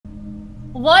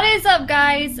What is up,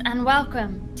 guys, and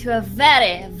welcome to a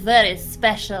very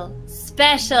special,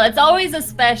 it's always a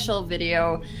special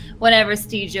video whenever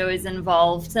Stejo is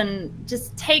involved, and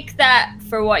just take that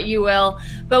for what you will.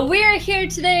 But we're here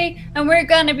today and we're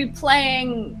gonna be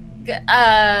playing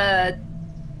Fortnite.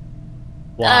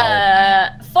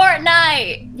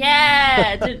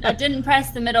 Yeah, I didn't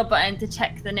press the middle button to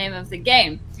check the name of the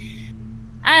game.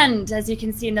 And as you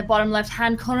can see in the bottom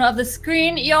left-hand corner of the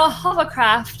screen, your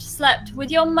hovercraft slept with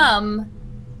your mum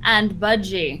and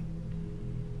Budgie.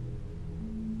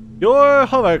 Your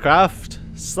hovercraft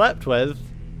slept with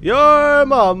your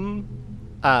mum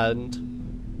and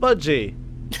Budgie.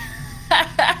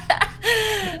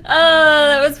 Oh,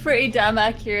 that was pretty damn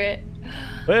accurate.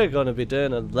 We're going to be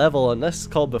doing a level on this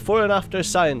called Before and After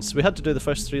Science. We had to do the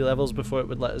first 3 levels before it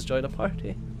would let us join a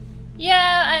party.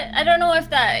 Yeah, I don't know if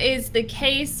that is the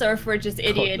case or if we're just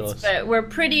idiots, but we're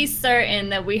pretty certain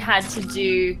that we had to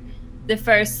do the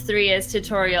first 3 as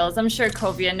tutorials. I'm sure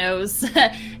Kovia knows.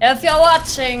 If you're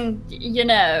watching, you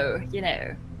know.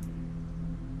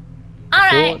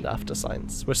 Alright. Before and After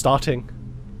Science. We're starting.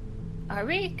 Are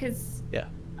we? Because... Yeah.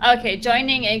 Okay,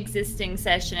 joining existing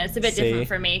session. It's a bit different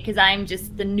for me because I'm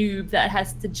just the noob that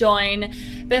has to join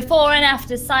Before and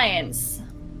After Science.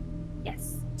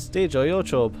 Yes. Stage or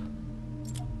YouTube.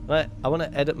 Right, I want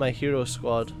to edit my hero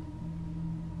squad.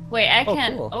 Wait, I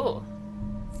can't. Cool. Oh.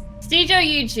 Stejo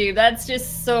YouTube, that's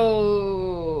just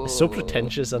so... It's so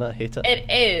pretentious and I hate it.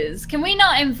 It is. Can we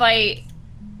not invite...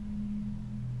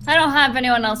 I don't have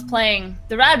anyone else playing.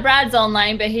 The Rad Brad's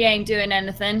online, but he ain't doing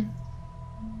anything.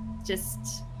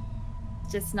 Just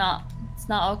not... It's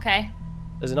not okay.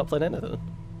 Is he not playing anything?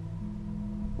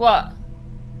 What?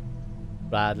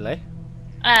 Bradley?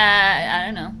 I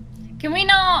don't know. Can we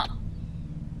not...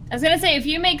 I was gonna say, if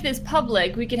you make this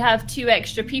public, we could have 2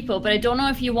 extra people, but I don't know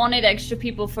if you wanted extra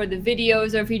people for the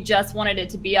videos or if you just wanted it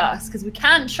to be us, because we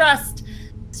can't trust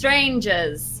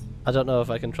strangers. I don't know if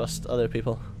I can trust other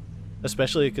people,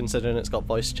 especially considering it's got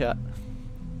voice chat.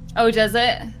 Oh, does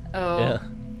it? Oh.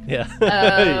 Yeah.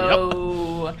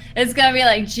 Oh. Yep. It's gonna be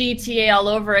like GTA all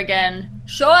over again.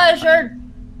 Show us your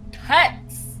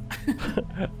tits.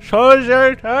 Show us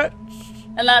your tits.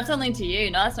 And that's only to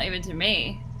you. No, that's not even to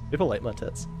me. People like my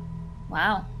tits.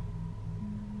 Wow.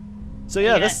 So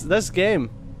yeah, this game,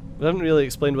 we haven't really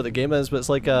explained what the game is, but it's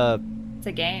like a... It's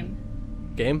a game.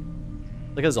 Game?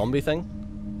 Like a zombie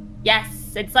thing?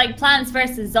 Yes, it's like Plants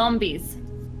vs. Zombies.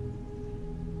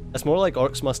 It's more like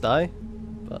Orcs Must Die,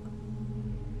 but...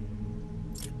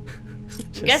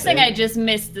 I'm guessing I just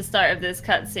missed the start of this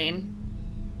cutscene.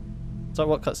 Sorry,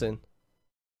 what cutscene?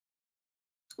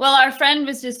 Well, our friend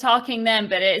was just talking then,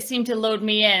 but it seemed to load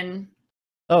me in.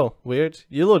 Oh, weird.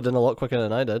 You loaded in a lot quicker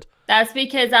than I did. That's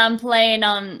because I'm playing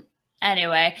on...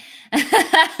 Anyway.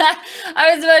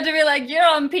 I was about to be like, you're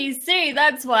on PC,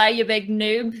 that's why, you big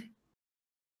noob.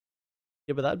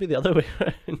 Yeah, but that'd be the other way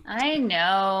around. I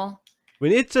know. We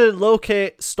need to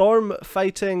locate storm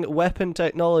fighting weapon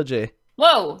technology.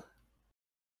 Whoa.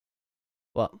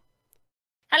 What?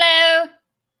 Hello.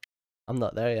 I'm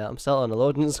not there yet. I'm still on the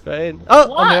loading screen. Oh,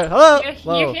 What? I'm here.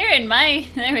 Hello. You're here in my...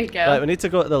 There we go. Right, we need to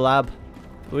go to the lab.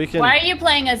 We can... Why are you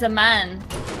playing as a man?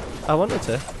 I wanted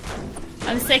to.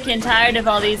 I'm sick and tired of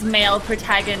all these male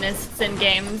protagonists in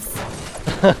games.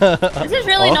 This is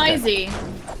really noisy.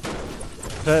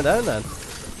 Turn it down then.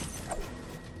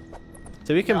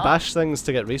 So we can bash things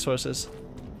to get resources.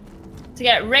 To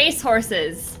get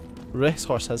racehorses.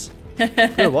 Racehorses. We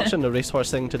were watching the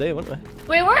racehorse thing today, weren't we?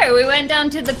 We were. We went down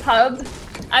to the pub.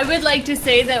 I would like to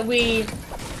say that we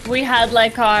had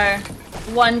like our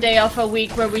 1 day off a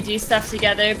week where we do stuff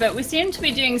together, but we seem to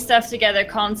be doing stuff together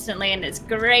constantly, and it's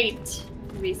great.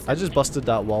 I just busted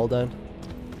that wall down.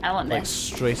 I want like this.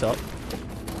 Straight up.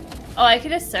 Oh, I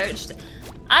could have searched.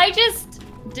 I just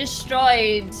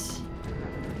destroyed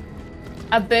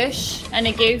a bush and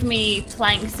it gave me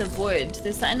planks of wood.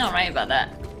 There's something not right about that.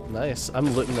 Nice.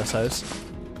 I'm looting this house.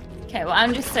 Okay, well,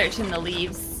 I'm just searching the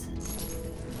leaves.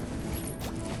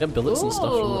 Get billets and stuff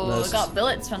from looting I this. got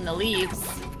billets from the leaves.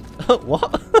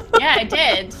 What? Yeah, I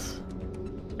did.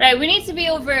 Right, we need to be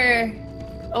over...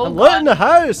 Oh, I'm looting the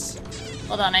house!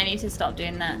 Hold on, I need to stop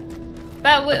doing that.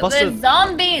 But with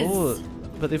zombies! Oh,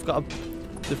 but they've got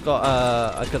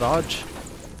a garage.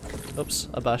 Oops,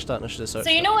 I bashed that and I should have searched.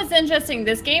 So you know what's interesting?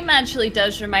 This game actually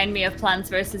does remind me of Plants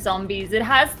vs. Zombies. It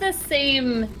has the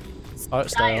same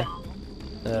art style.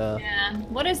 Yeah. Yeah.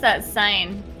 What is that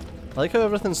sign? I like how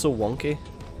everything's so wonky.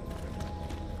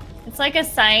 It's like a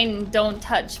sign, don't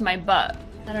touch my butt.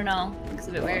 I don't know, looks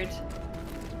a bit weird.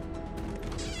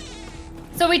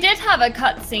 So we did have a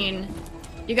cutscene.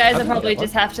 You guys will probably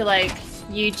just have to like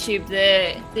YouTube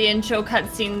the intro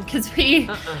cutscene because we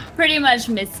pretty much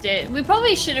missed it. We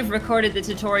probably should have recorded the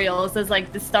tutorials as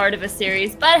like the start of a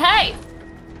series, but hey.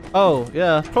 Oh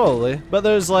yeah, probably. But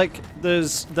there's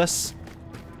this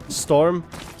storm.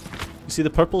 You see the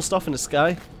purple stuff in the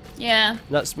sky? Yeah.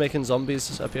 That's making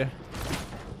zombies appear.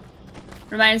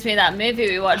 Reminds me of that movie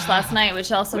we watched last night,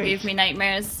 which also gave me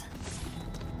nightmares.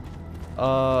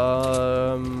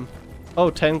 Oh,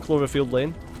 10 Cloverfield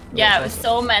Lane. Yeah, it was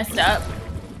so messed up.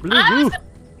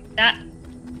 That.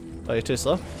 Oh, you're too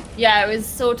slow? Yeah, it was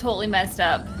so totally messed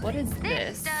up. What is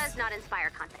this? This does not inspire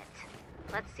confidence.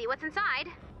 Let's see what's inside.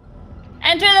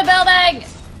 Enter the building!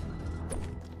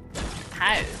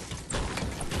 How?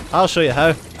 I'll show you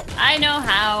how. I know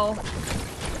how.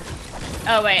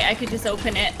 Oh wait, I could just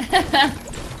open it.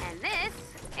 And this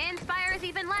inspires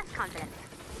even less confidence.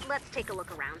 Let's take a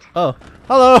look around. Oh,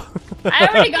 hello! I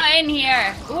already got in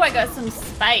here. Ooh, I got some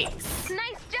spikes.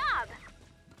 Nice job!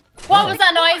 What was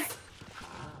that noise?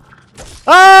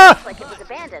 Ah! Looks like it was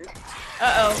abandoned.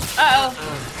 Uh-oh, uh-oh.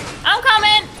 I'm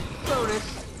coming!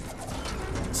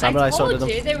 Samurai I sword told in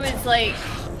you them. there was like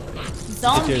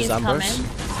zombies coming.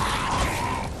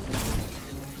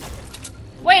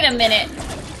 Wait a minute.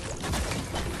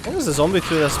 What is a zombie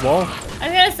through this wall? I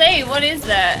was gonna say, what is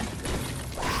that?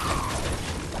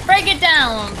 Break it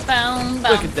down. Boom, boom.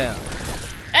 Break it down.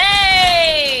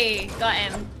 Hey! Got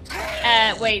him.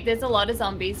 Wait, there's a lot of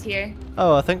zombies here.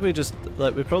 Oh, I think we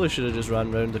probably should have just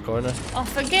ran round the corner. Oh,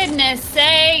 for goodness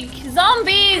sake!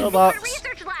 Zombies! Robots.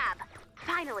 Research lab!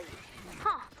 Finally.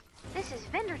 Huh. This is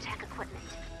vendor tech equipment.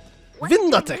 What's in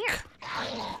Vindatech. here?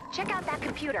 Check out that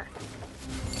computer.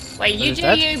 Wait, you Is do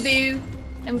that? you, boo.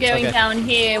 I'm going Okay. down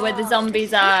here where the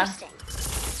zombies are. Interesting.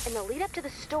 In the lead up to the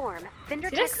storm, vendor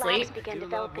Did I tech labs sleep? began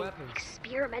developing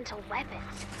experimental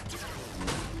weapons.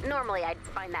 Normally I'd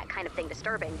find that kind of thing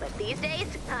disturbing, but these days,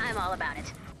 I'm all about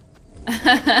it.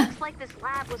 Looks like this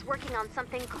lab was working on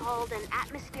something called an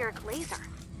atmospheric laser.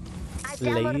 I've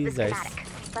downloaded the Lasers. schematic.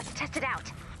 Let's test it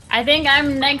out. I think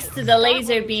I'm next to the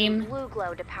laser beam. Blue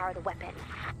glow to power the weapon.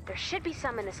 There should be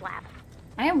some in this lab.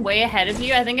 I am way ahead of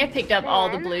you. I think I picked up all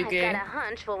the Then blue I've goo. got a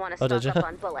hunch we'll want to Oh, did stock ya? up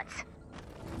on bullets.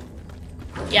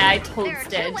 Yeah, I There totes are two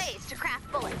did. ways to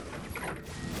craft bullets.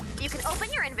 You can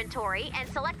open your inventory and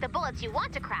select the bullets you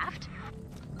want to craft.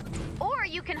 Or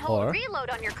you can hold Or- reload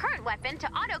on your current weapon to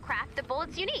auto-craft the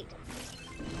bullets you need.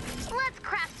 Let's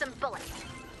craft some bullets.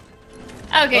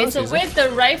 Okay, Oh, so Suzy. with the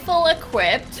rifle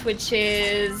equipped, which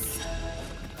is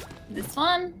this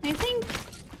one, I think,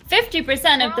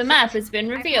 50% of the map has been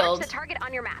I've marked revealed. the target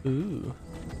on your map. Ooh.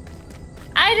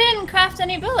 I didn't craft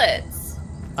any bullets,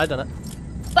 I done it.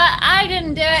 but I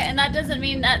didn't do it, and that doesn't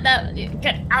mean that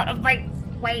get out of my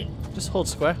way. Just hold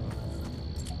square.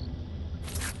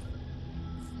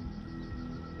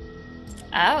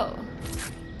 Oh.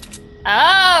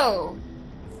 Oh!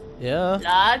 Yeah.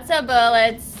 Lots of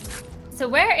bullets. So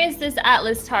where is this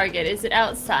Atlas target? Is it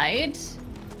outside?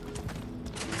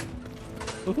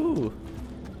 Ooh.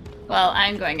 Well,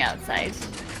 I'm going outside.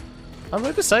 I'm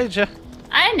right beside you.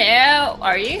 I know.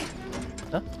 Are you?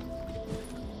 Huh?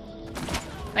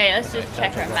 Wait, let's just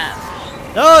check our map.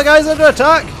 No, guys, under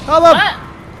attack! Help them! What?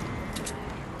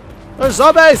 There's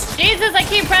zombies! Jesus, I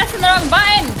keep pressing the wrong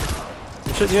button!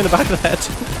 I'm shooting you in the back of the head.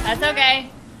 That's okay.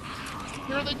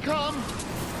 Here they come!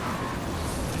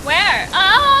 Where?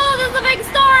 Oh, there's a big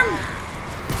storm!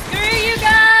 Screw you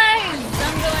guys!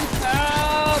 I'm going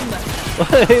home!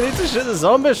 You need to shoot the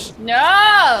zombies.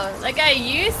 No! Like I'm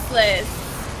useless.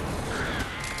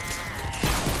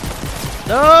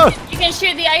 No! You can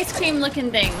shoot the ice cream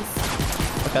looking things.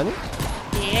 Oh, can you?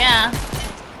 Yeah. I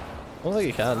don't think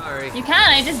you can. Sorry. You can,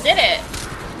 I just did it.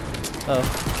 Oh.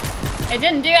 It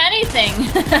didn't do anything.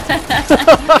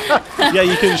 Yeah,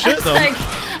 you can shoot them. Like,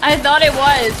 I thought it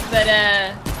was, but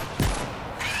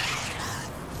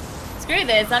screw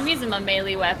this, I'm using my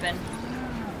melee weapon.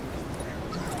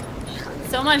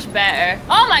 So much better.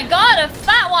 Oh my god, a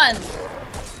fat one!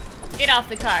 Get off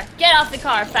the car. Get off the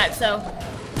car, Fatso.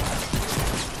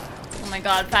 Oh my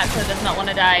god, Fatso does not want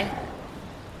to die.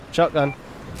 Shotgun.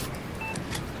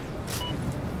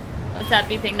 What's that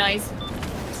beeping noise?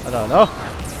 I don't know.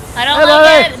 I don't Hello.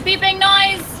 like it! Beeping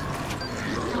noise!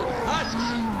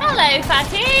 Hello,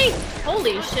 Fatty!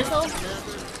 Holy shizzle.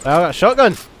 I got a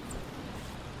shotgun.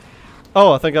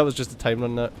 Oh, I think that was just a time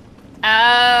run out.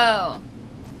 Oh.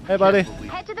 Hey, buddy.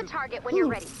 Head to the target when you're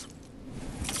ready.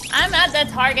 I'm at the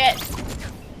target.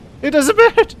 He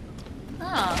disappeared.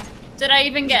 Oh. Did I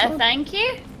even get a thank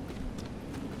you?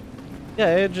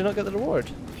 Yeah, did you not get the reward?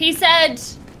 He said...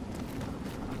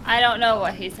 I don't know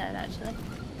what he said, actually.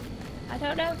 I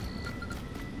don't know.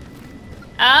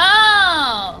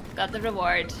 Oh, got the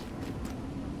reward.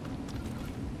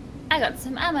 I got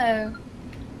some ammo.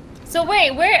 So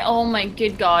wait, where? Oh my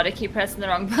good god, I keep pressing the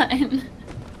wrong button.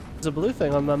 There's a blue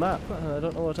thing on my map. I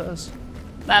don't know what it is.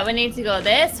 But we need to go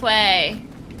this way.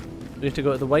 We need to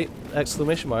go to the white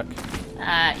exclamation mark.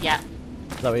 Yeah.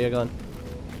 Is that where you're going?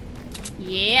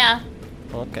 Yeah.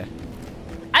 Okay.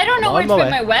 I don't know I'm where on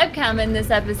to my put my webcam in this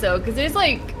episode because there's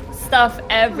like stuff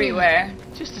everywhere.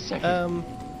 Just a second.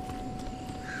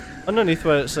 Underneath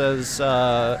where it says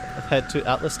head to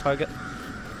Atlas target.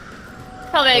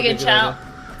 Probably a That'd be good a good shout. idea.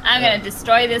 I'm gonna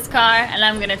destroy this car and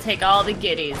I'm gonna take all the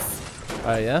goodies.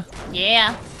 Alright, yeah?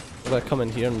 Yeah. We're gonna come in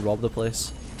here and rob the place.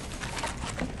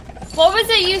 What was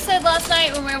it you said last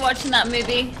night when we were watching that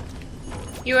movie?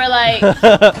 You were like,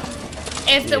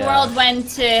 if the Yeah. world went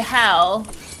to hell,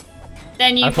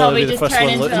 then you I'd probably be the just first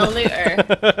turn one into a looter.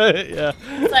 Yeah.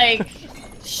 It's like,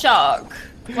 shock.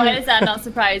 Why does that not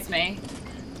surprise me?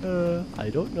 I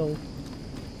don't know.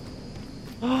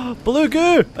 Blue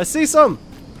goo! I see some!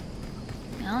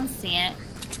 I don't see it.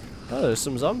 Oh, there's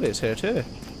some zombies here too.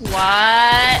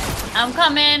 What? I'm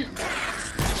coming.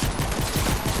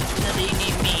 No, you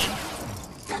need me.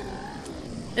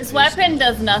 This weapon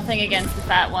does nothing against the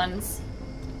fat ones.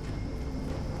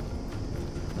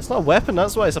 It's not a weapon,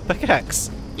 that's why it's a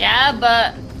pickaxe. Yeah,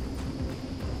 but...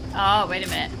 Oh, wait a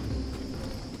minute.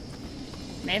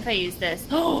 Maybe if I use this.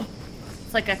 Oh!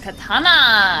 It's like a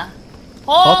katana!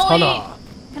 Holy! Katana.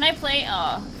 Can I play?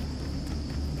 Oh.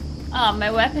 Oh,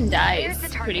 my weapon dies Here's the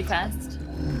target. pretty fast.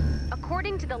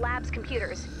 According to the lab's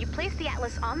computers, you place the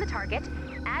atlas on the target,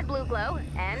 add blue glow,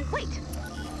 and wait.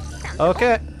 Sounds simple.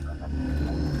 Okay.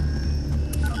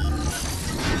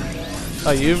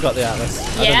 Oh, you've got the atlas.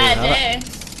 Yeah, don't I even have do.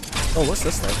 it. Oh, what's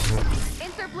this thing?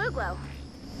 Insert blue glow.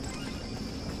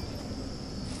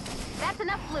 That's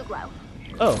enough blue glow.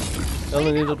 Oh, I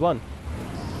only needed one.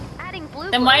 Adding blue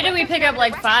Then glow why do lets we us pick know up, the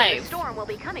like, direction the 5? storm will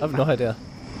be coming I have from. no idea.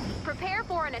 Prepare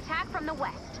for an attack from the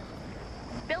west.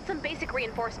 Build some basic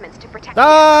reinforcements to protect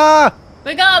Ah!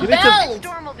 We got You need to- the build!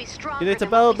 storm will be stronger You need to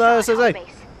than what build we saw now, at Suzy. our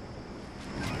base.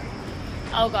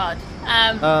 Oh god.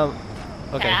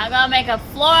 Okay, Okay. I'm gonna make a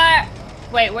floor.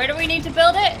 Wait, where do we need to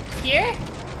build it? Here?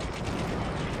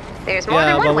 There's more Yeah,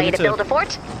 than well, one we way need to to- build a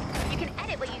fort. You can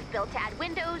edit what you've built to add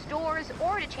windows, doors,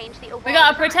 or to change the overall We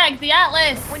gotta design. protect the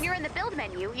Atlas. When you're in the build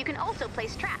menu, you can also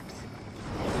place traps.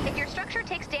 If your structure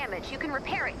takes damage, you can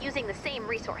repair it using the same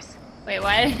resource. Wait,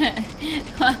 why?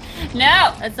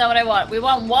 No, that's not what I want. We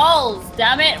want walls,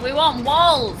 damn it. We want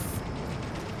walls.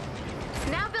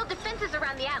 Now build defenses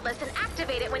around the atlas and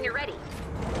activate it when you're ready.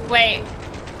 Wait,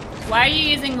 why are you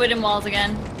using wooden walls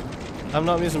again? I'm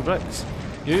not using bricks.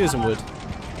 You're using wood.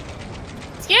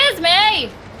 Excuse me!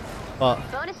 What?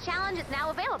 Bonus challenge is now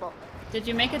available. Did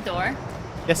you make a door?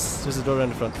 Yes, there's a door in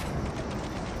the front.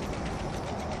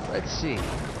 Let's see.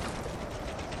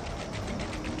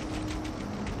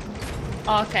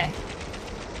 Okay.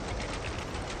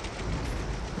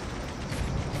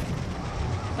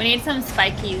 We need some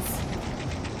spikies.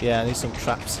 Yeah, I need some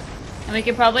traps. And we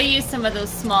could probably use some of those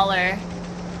smaller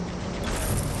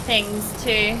things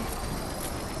too.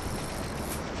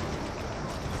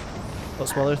 What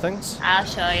smaller things? I'll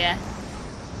show you.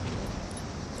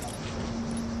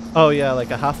 Oh yeah,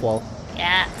 like a half wall.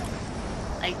 Yeah.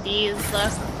 Like these,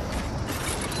 look.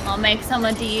 I'll make some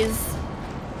of these.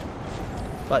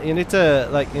 But you need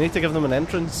to give them an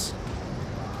entrance.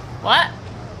 What?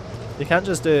 You can't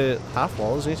just do half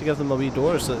walls, you need to give them a wee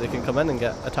door so that they can come in and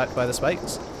get attacked by the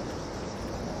spikes.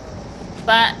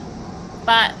 But,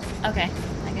 okay,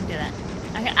 I can do that.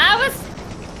 Okay,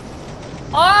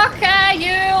 okay,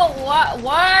 you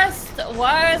worst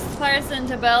person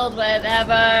to build with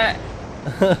ever.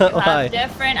 You Why? have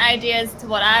different ideas to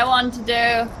what I want to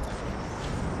do.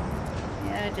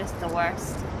 You're just the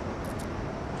worst.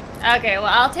 Okay, well,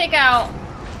 I'll take out...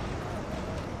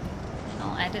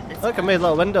 Oh, I did this Look, I one. made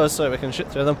little windows so we can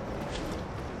shoot through them.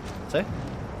 See?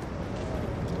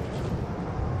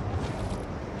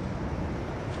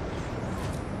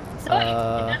 So it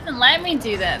doesn't let me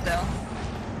do that, though.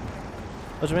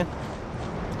 What do you mean?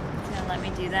 It's gonna let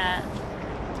me do that.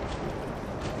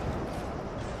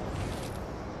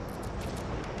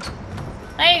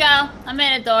 There you go. I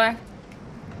made a door.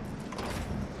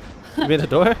 You made a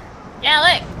door? Yeah,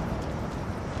 look.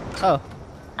 Oh.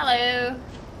 Hello.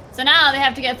 So now they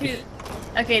have to get through.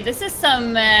 Okay, this is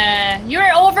some. You're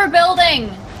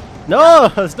overbuilding. No!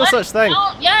 There's no What? such thing!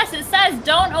 Don't- yes, it says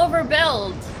don't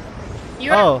overbuild.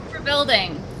 You're Oh.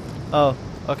 overbuilding. Oh,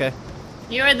 okay.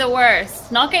 You're the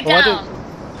worst. Knock it Well, why down.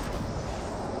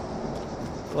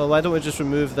 Well, why don't we just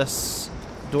remove this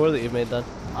door that you've made then?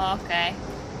 Okay.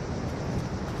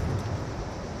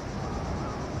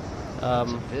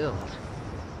 It's a build.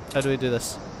 How do we do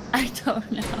this? I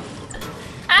don't know.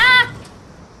 Ah!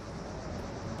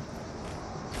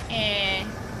 Eh.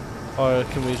 Or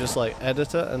can we just like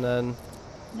edit it and then?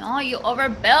 No, you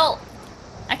overbuilt.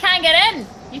 I can't get in.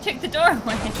 You took the door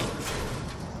away.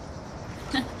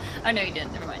 Oh no, you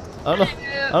didn't. Never mind. I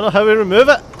don't know how we remove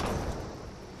it.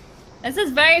 This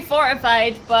is very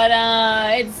fortified, but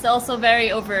it's also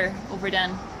very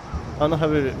overdone. I don't know how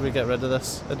we get rid of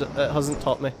this. It hasn't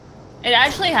taught me. It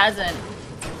actually hasn't.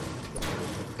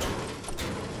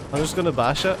 I'm just gonna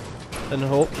bash it and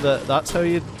hope that that's how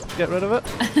you get rid of it.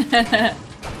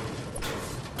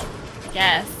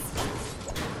 Yes.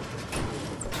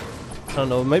 I don't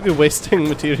know, maybe wasting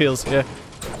materials here.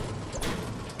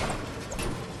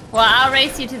 Well, I'll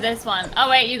race you to this one. Oh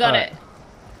wait, you got it.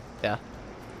 Yeah.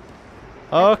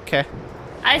 Okay.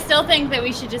 I still think that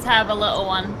we should just have a little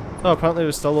one. Oh, apparently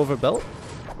we're still overbuilt.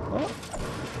 Oh.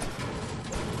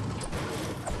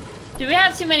 Do we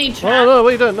have too many traps? Oh no,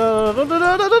 wait, no.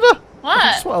 What? If you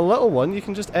just want a little one, you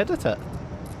can just edit it.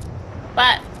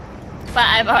 But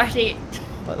I've already...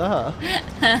 Like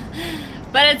that.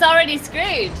 But it's already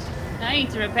screwed. Now I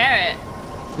need to repair it.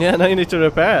 Yeah, now you need to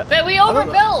repair it. But we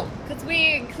overbuilt, because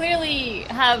we clearly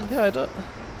have... Yeah, I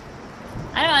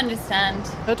don't understand.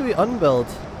 How do we unbuild?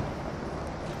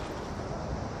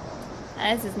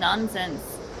 This is nonsense.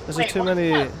 Is there too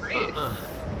many...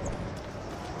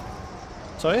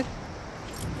 Sorry?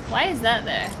 Why is that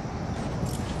there?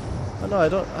 Oh no, I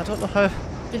don't know how...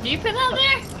 Did you put that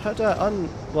there? How do I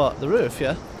what, the roof,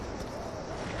 yeah?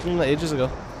 I mean, like ages ago.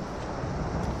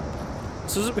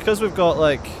 So is it because we've got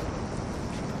like...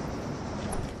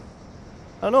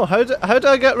 I don't know, how do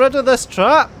I get rid of this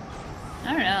trap?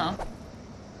 I don't know.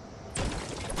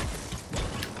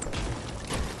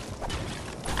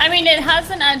 I mean, it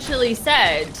hasn't actually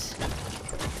said.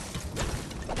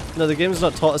 No, the game's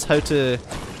not taught us how to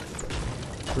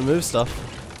remove stuff.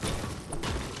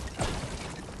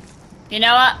 You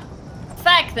know what?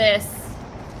 Fuck this.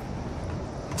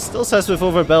 It still says we've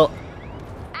overbuilt.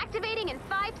 Activating in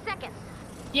 5 seconds.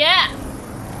 Yeah.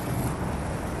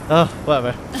 Oh,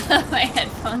 whatever. My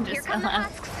headphone Here just come fell the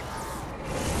off.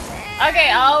 husks.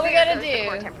 Okay, all we There gotta goes the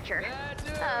core do. temperature.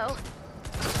 Oh.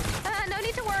 No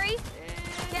need to worry.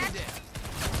 Yet.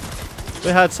 We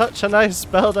had such a nice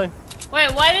building.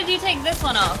 Wait, why did you take this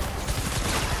one off?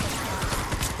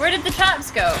 Where did the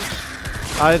traps go?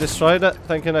 I destroyed it,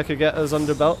 thinking I could get us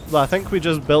underbuilt. Well, I think we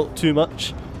just built too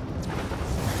much.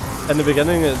 In the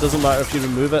beginning, it doesn't matter if you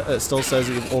remove it, it still says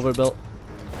you've overbuilt.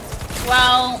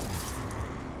 Well...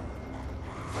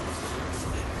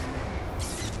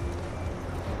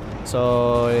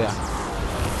 So, yeah.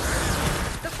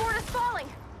 The fort is falling.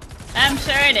 I'm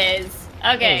sure it is. There's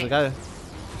a Okay. guy.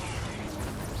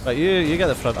 Right, you get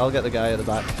the front, I'll get the guy at the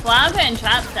back. Well, I'm putting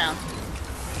traps down.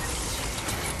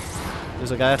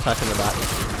 There's a guy attacking the back.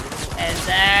 Is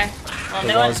there? Well,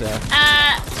 There no was, one...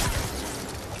 yeah.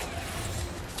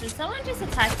 Did someone just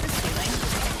attack the ceiling?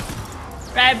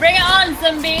 Right, bring it on,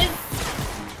 zombies!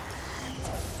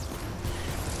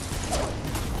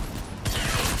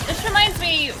 This reminds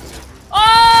me...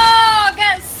 Oh!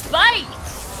 Get spiked!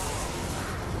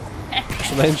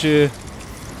 Just reminds you.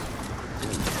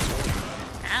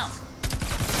 Ow.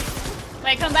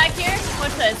 Wait, come back here?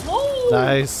 What's this? Woo!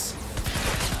 Nice.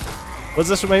 What does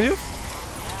this remind you?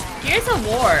 Here's a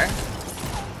war.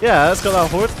 Yeah, it's got that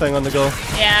horde thing on the go.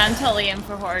 Yeah, I'm totally in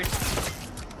for hordes.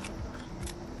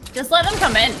 Just let them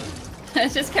come in.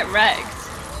 Just get wrecked.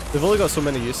 They've only got so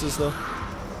many uses though.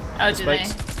 Oh, do they?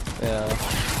 Spikes. Yeah.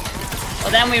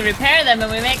 Well, then we repair them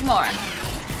and we make more.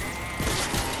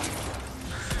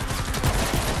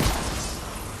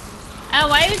 Oh,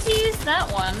 why did you use that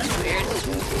one? That's weird.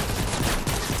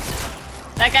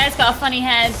 That guy's got a funny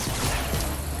head.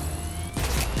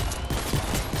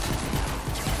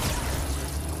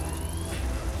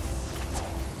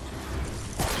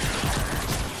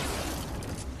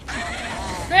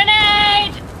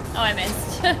 Grenade! Oh, I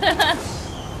missed.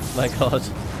 My god.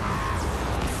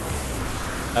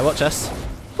 I watch us.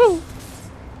 Woo!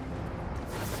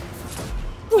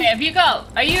 Wait, have you got...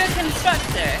 Are you a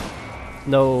constructor?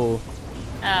 No.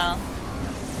 Oh.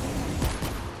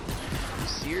 You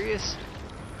serious?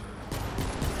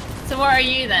 So what are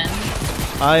you then?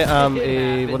 I am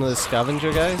one of the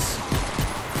scavenger guys.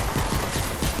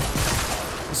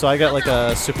 So I get like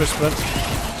a super sprint.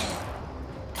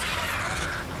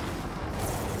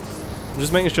 I'm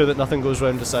just making sure that nothing goes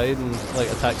round the side and like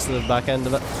attacks the back end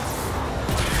of it.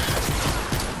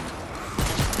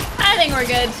 I think we're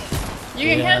good. You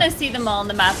can Yeah. kind of see them all on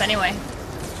the map anyway.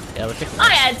 Yeah, we're kicking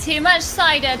I ass. had too much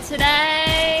cider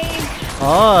today.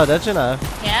 Oh, did you know?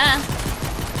 Yeah.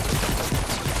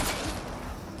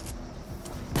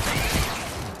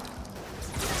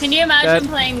 Can you imagine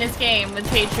playing this game with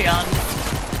Patreon?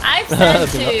 I've said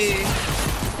to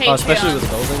Patreon. Oh, especially with the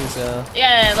buildings, yeah.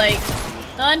 Yeah, like,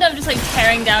 they'll end up just like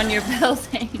tearing down your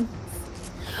buildings.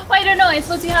 Well, I don't know, I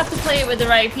suppose you have to play it with the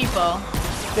right people.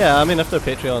 Yeah, I mean, if they're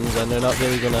Patreons, then they're not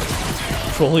really gonna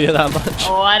troll you that much.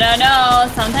 Oh, I don't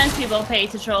know. Sometimes people pay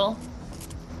to troll.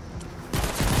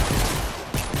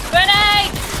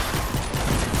 Grenade!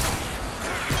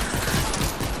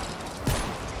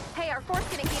 Hey, our fort's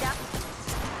gonna heat up.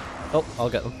 Oh, I'll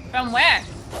get them. From where?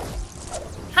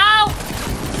 How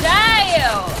dare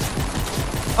you?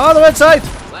 Oh, they're inside!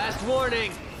 Last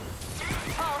warning.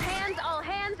 All hands,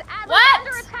 Adler's What?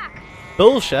 under attack.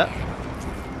 Bullshit.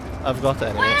 I've got it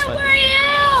anyway, it's Where fine. were you?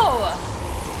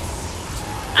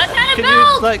 I'm trying to Can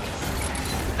build! you, like...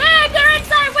 Hey, they're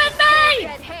inside with me!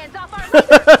 Get hands off our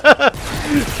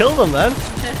leaders. Kill them then.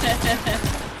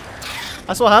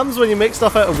 That's what happens when you make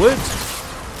stuff out of wood.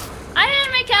 I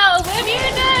didn't make out of wood, you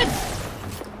did!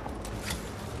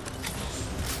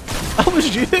 That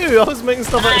was you! I was making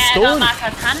stuff out of I got stone. my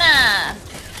katana.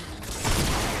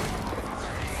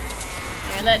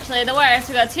 You're literally the worst.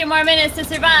 We got 2 more minutes to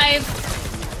survive.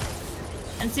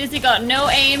 And Suzy got no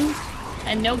aim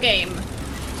and no game.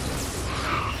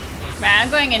 Right, I'm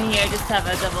going in here just to have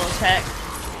a double check.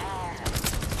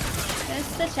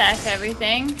 Just to check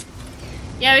everything.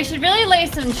 Yeah, we should really lay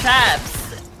some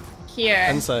traps here.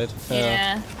 Inside.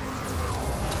 Yeah.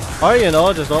 Or, you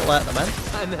know, just don't let them in.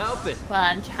 I'm helping. Well,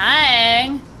 I'm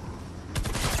trying.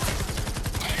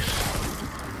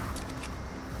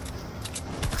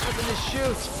 Nothing to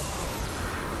shoot.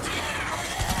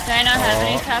 Do I not have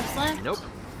any traps left? Nope.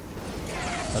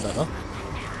 I don't know.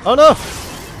 Oh no!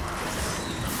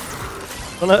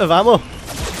 Run out of ammo.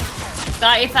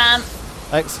 Got you, fam.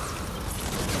 Thanks.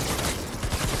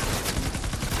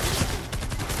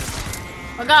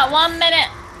 We got 1 minute.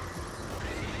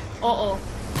 Uh-oh.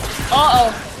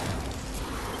 Uh-oh.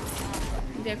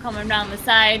 They're coming around the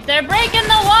side. They're breaking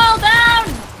the wall down!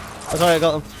 That's alright, I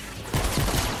got them.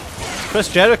 Chris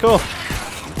Jericho.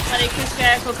 Buddy, Chris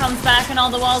Jericho comes back and all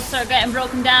the walls start getting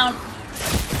broken down.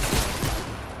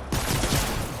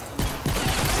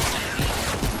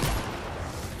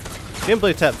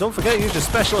 Gameplay tip, don't forget to use your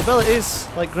special abilities,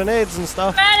 like grenades and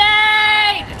stuff.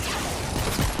 Grenade!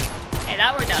 Hey,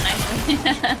 that worked out nicely.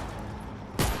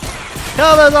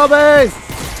 Kill the zombies!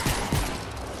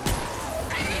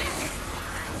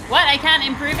 What? I can't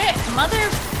improve it? Mother...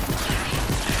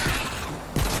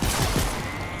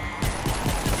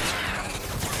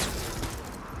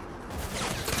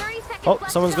 Oh,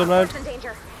 someone's going round.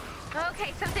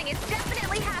 Okay, something is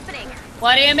definitely happening.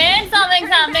 What do you mean something's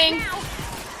happening?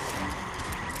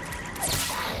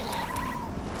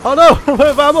 Oh no! I'm out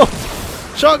of ammo!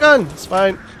 Shotgun! It's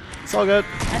fine. It's all good.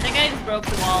 I think I just broke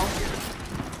the wall.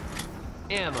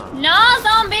 Ammo. No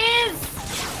zombies!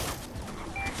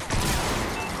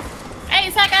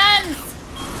 8 seconds!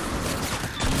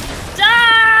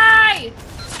 Die!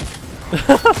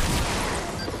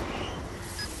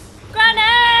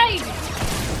 Grenade!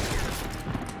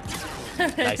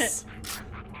 Nice.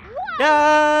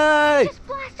 Yay! Just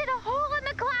blasted a hole in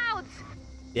the clouds.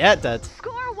 Yeah, it did.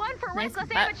 Score 1 for Nice reckless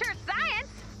bat. amateur science.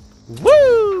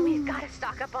 Woo! We've got to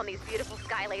stock up on these beautiful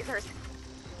sky lasers.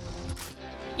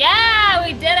 Yeah,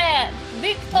 we did it!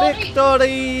 Victory!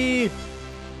 Victory!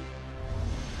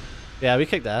 Yeah, we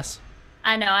kicked ass.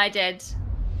 I know, I did.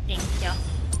 Thank you.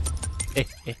 Hey.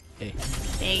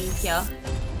 Thank you.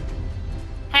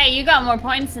 Hey, you got more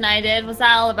points than I did. What's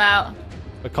that all about?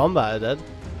 For combat, I did.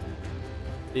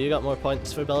 You got more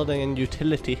points for building and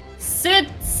utility.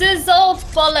 Scyzopolis.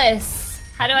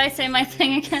 How do I say my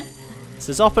thing again?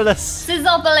 Scyzopolis.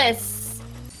 Scyzopolis.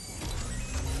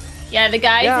 Yeah, the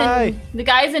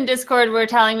guys in Discord were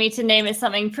telling me to name it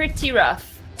something pretty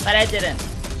rough, but I didn't.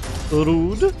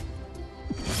 Rude.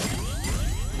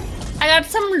 I got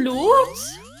some loot.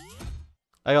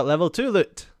 I got level 2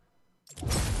 loot.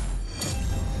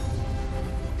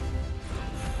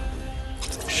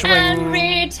 And Swing.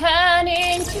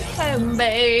 returning to home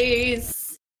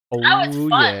base. Oh, That was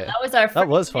fun. yeah. That was our That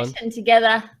was first fun. mission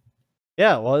together.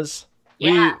 Yeah, it was.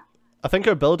 Yeah. I think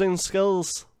our building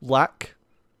skills lack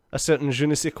a certain je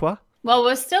ne sais quoi. Well,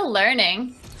 we're still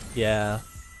learning. Yeah.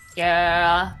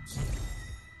 Yeah.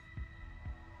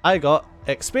 I got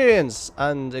experience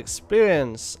and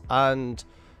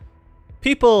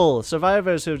people,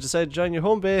 survivors who have decided to join your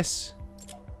home base.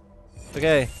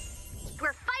 Okay.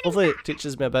 We're fighting Hopefully it back.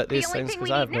 teaches me about The these only things thing we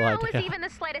because I have need no now is idea. even the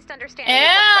slightest understanding.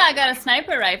 Yeah, of I what's got a going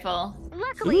sniper rifle. on.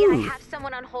 Luckily, Ooh. I have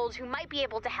someone on hold who might be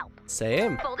able to help.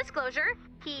 Same. Full disclosure,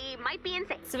 he might be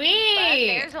insane. But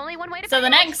Sweet. there's only one way to So the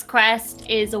find out. next quest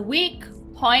is a weak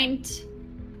point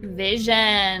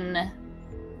vision.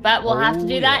 But we'll have to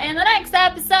do Oh, that in the next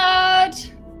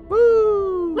episode.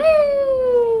 Woo!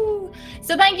 Woo!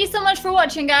 So thank you so much for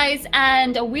watching, guys,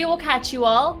 and we will catch you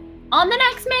all on the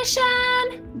next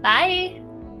mission. Bye.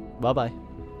 Bye-bye.